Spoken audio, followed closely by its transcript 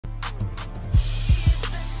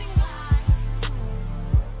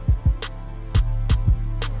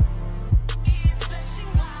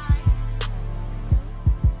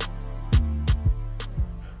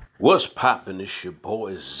What's poppin'? It's your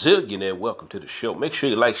boy Zillionaire. Welcome to the show. Make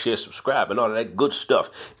sure you like, share, subscribe, and all of that good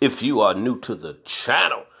stuff. If you are new to the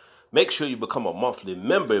channel, make sure you become a monthly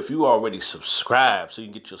member if you already subscribed, so you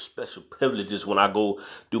can get your special privileges when I go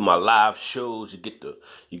do my live shows. You get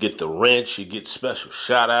the wrench, you get special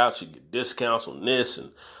shout outs, you get discounts on this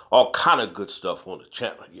and all kind of good stuff on the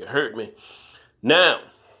channel. You heard me? Now,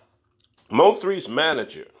 MO3's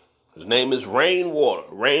manager, his name is Rainwater.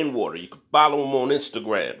 Rainwater. You can follow him on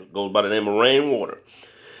Instagram. It goes by the name of Rainwater.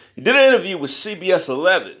 He did an interview with CBS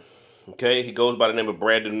 11. Okay, he goes by the name of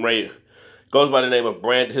Brandon Ray. Goes by the name of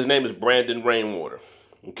Brand. His name is Brandon Rainwater.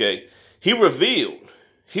 Okay, he revealed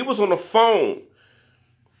he was on the phone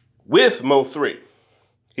with MO3.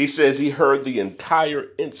 He says he heard the entire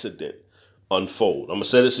incident unfold. I'm gonna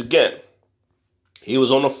say this again. He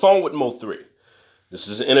was on the phone with MO3. This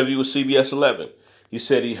is an interview with CBS 11. He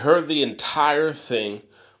said he heard the entire thing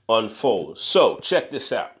unfold. So, check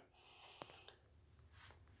this out.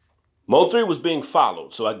 MO3 was being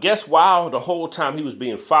followed. So, I guess while the whole time he was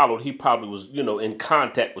being followed, he probably was, in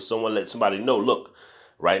contact with someone, let somebody know, look,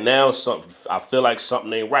 right now, I feel like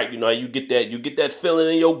something ain't right. You know how you get that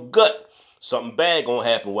feeling in your gut. Something bad gonna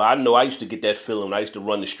happen. Well, I know I used to get that feeling when I used to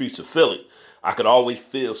run the streets of Philly. I could always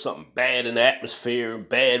feel something bad in the atmosphere,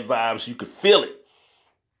 bad vibes. You could feel it.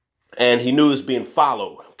 And he knew he was being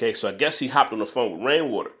followed. Okay, so I guess he hopped on the phone with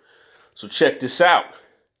Rainwater. So check this out.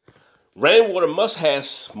 Rainwater must have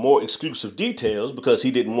more exclusive details because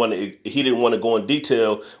he didn't want to go in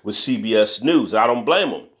detail with CBS News. I don't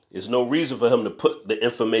blame him. There's no reason for him to put the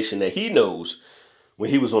information that he knows when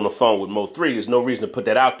he was on the phone with MO3. There's no reason to put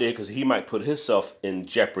that out there because he might put himself in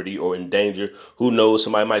jeopardy or in danger. Who knows?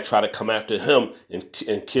 Somebody might try to come after him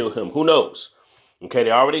and kill him. Who knows? Okay,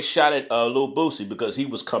 they already shot at Lil Boosie because he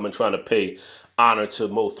was coming trying to pay honor to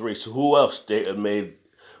MO3. So who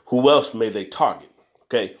else may they target?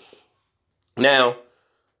 Okay. Now,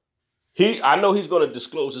 I know he's going to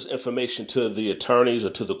disclose this information to the attorneys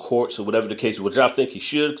or to the courts or whatever the case, which I think he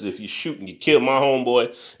should, because if you shoot and you kill my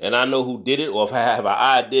homeboy and I know who did it, or if I have an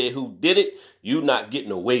idea who did it, you're not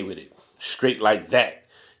getting away with it. Straight like that.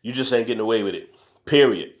 You just ain't getting away with it.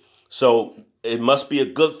 Period. So it must be a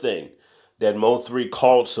good thing that Mo3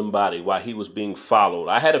 called somebody while he was being followed.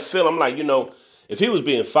 I had a feeling, I'm like, if he was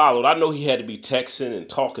being followed, I know he had to be texting and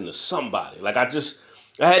talking to somebody. Like, I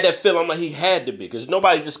had that feeling, I'm like, he had to be, because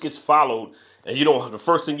nobody just gets followed and the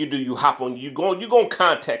first thing you do, you hop on, you're going to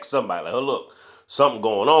contact somebody. Like, oh, look, something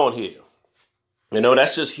going on here.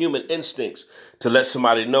 That's just human instincts to let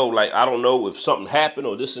somebody know, like, I don't know if something happened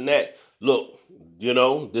or this and that. Look,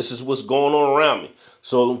 this is what's going on around me.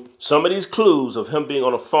 So some of these clues of him being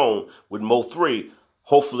on the phone with Mo3,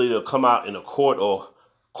 hopefully they'll come out in a court, or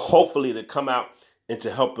hopefully they'll come out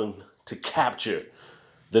into helping to capture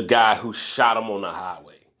the guy who shot him on the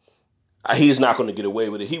highway. He's not going to get away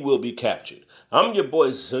with it. He will be captured. I'm your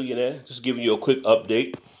boy Zillionaire, just giving you a quick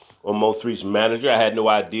update on Mo3's manager. I had no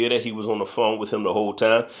idea that he was on the phone with him the whole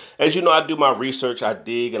time. As you know, I do my research, I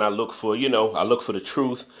dig, and I look for, I look for the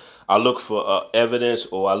truth. I look for evidence,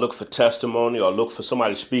 or I look for testimony, or I look for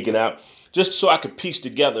somebody speaking out, just so I could piece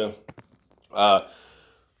together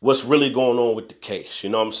what's really going on with the case. You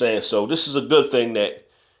know what I'm saying? So this is a good thing that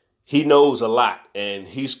he knows a lot, and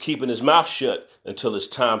he's keeping his mouth shut until it's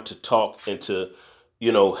time to talk and to,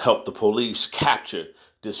 help the police capture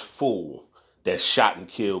this fool that shot and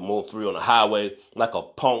killed Mo3 on the highway like a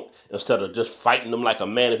punk, instead of just fighting them like a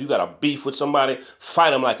man. If you got a beef with somebody,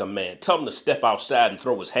 fight him like a man. Tell him to step outside and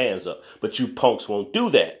throw his hands up. But you punks won't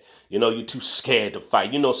do that. You're too scared to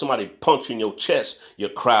fight. Somebody punch you in your chest, you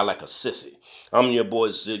cry like a sissy. I'm your boy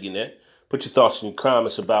Zillionaire. Put your thoughts in your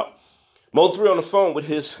comments about Mo3 on the phone with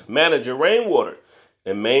his manager, Rainwater.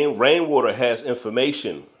 And Rainwater has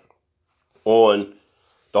information on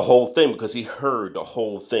the whole thing because he heard the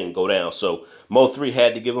whole thing go down. So Mo3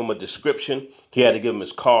 had to give him a description. He had to give him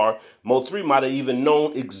his car. Mo3 might have even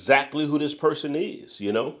known exactly who this person is,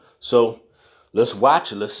 So let's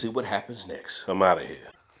watch it. Let's see what happens next. I'm out of here.